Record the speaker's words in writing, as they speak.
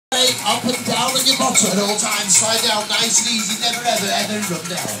up and down on your bottom. At all times, slide down nice and easy, never ever run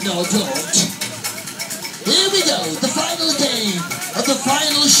down. No, don't. Here we go, the final game of the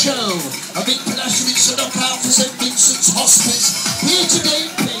final show of International It's a Knockout for St Vincent's Hospice. Here today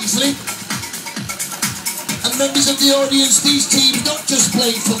in Paisley. And members of the audience, these teams not just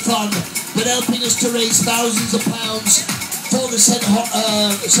playing for fun, but helping us to raise thousands of pounds for the St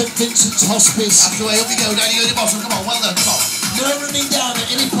Vincent's Hospice. That's the way, up you go, down you go to the bottom, come on, well done, come on. No running down at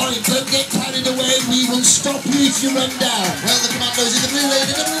any point, don't get carried away, we will stop you if you run down. Well, the Commandos in the blue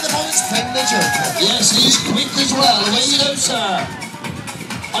lane, doubling the points, pen the joker. Yes, he's quick as well, away you go, sir.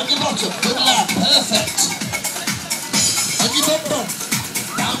 On your bottom, good lad, perfect. On your bottom,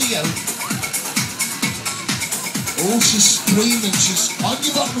 down you go. Oh, she's screaming, she's on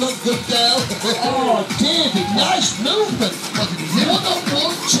your bottom, look, good girl. Oh, David, nice movement. What did he do? One on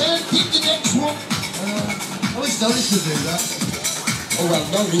one, turn, keep the next one. I always noticed to do that. Oh, well,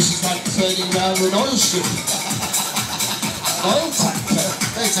 no, this is like turning around an oil ship. Oil tanker.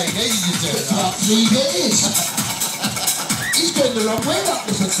 They take ages to do It's that. about 3 days. He's going the wrong way, that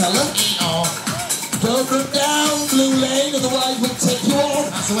little fella. Oh. Don't run down, blue lane, otherwise we'll take you off.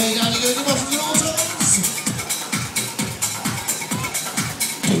 That's the way down you go to the bottom of your times.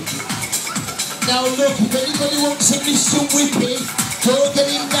 Now look, if anybody wants to miss some whipping, go get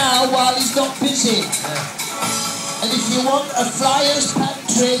him now while he's not busy. And if you want a flyer's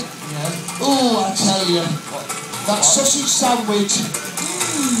pantry, oh, I tell you, that sausage sandwich,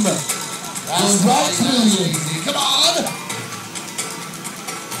 goes right through you. Come on!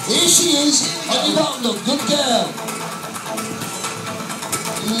 Here she is, on your bottom, look, good girl.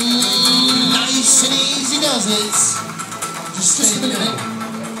 Nice and easy does it. Just a minute.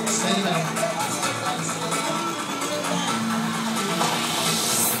 Stay in there.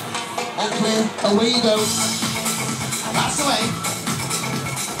 Okay, away you go. That's the way.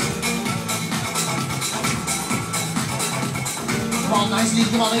 Come on, nice and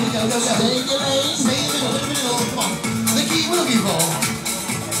easy, come on, here we go, go. Stay in your lane. Stay in the middle, come on. The key we're looking for.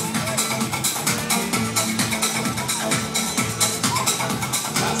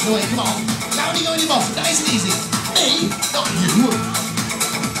 That's the way, come on. Down you go in your bottom, nice and easy. Me? Not you.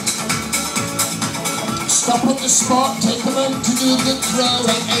 Stop on the spot, take a moment to do a good throw.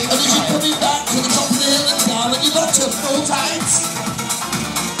 And as you're coming back to the top of the hill and down on your bottom. All times.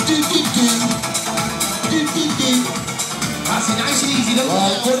 Do-do-do. Do-do-do. That's it, nice and easy.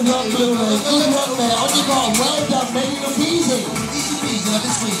 Right, good run, blue man. Good run there. On your bottom. Well done, made it look easy. Easy peasy, let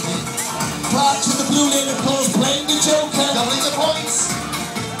it squeeze it. Back to the blue lane, of course, playing the joker. Doubling the points.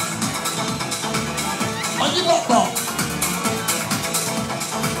 On your bottom.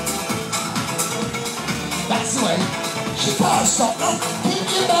 That's the way. She can't stop now. Keep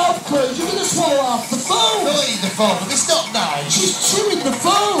your mouth closed. You're going to swallow half the phone. No, eat the phone, but it's not nice. She's chewing the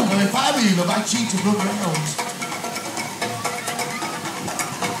phone. Well, if I were you, I'd cheat to run around.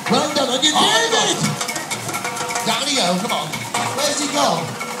 Well done on you, David. Down you go, come on. Where's he gone?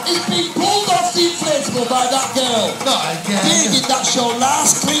 He's been pulled off the inflatable by that girl. Not again. David, that's your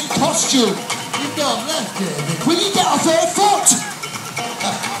last clean costume. You've gone left, David. Will you get off her foot?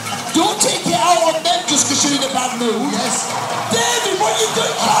 Don't take it out on them just because you're in a bad mood. Yes. David, what are you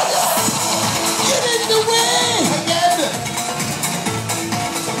doing? Get in the way. Again.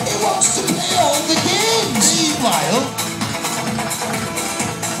 He wants to play all the games. Meanwhile.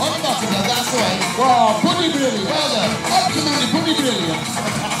 On the bottom, though, that's the way. Oh, Buddie brilliant. Well done. Absolutely, Buddie brilliant.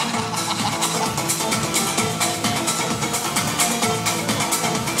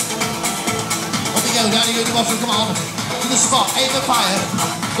 Up you go, down you go to the bottom, come on. To the spot, aim the fire.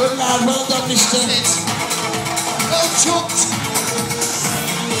 Good lad, well done, mister. That's it. Well chucked.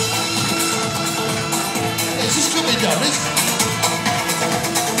 It's just coming down, isn't it?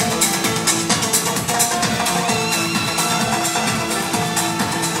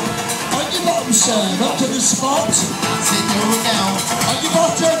 On your bottom, sir, not to the spot. That's it, go down. On your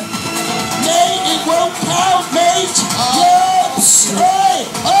bottom. Mate, it won't count, mate. Oh. Yes. Hey,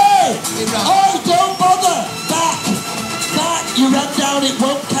 hey. Oh, don't bother. Back. You ran down, it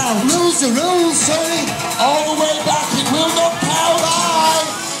won't count. Rules the rules, sorry. All the way back, it will not count. Bye.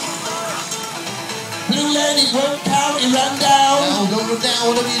 Blue lane, it won't count, it ran down. No, don't run down,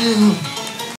 whatever you do.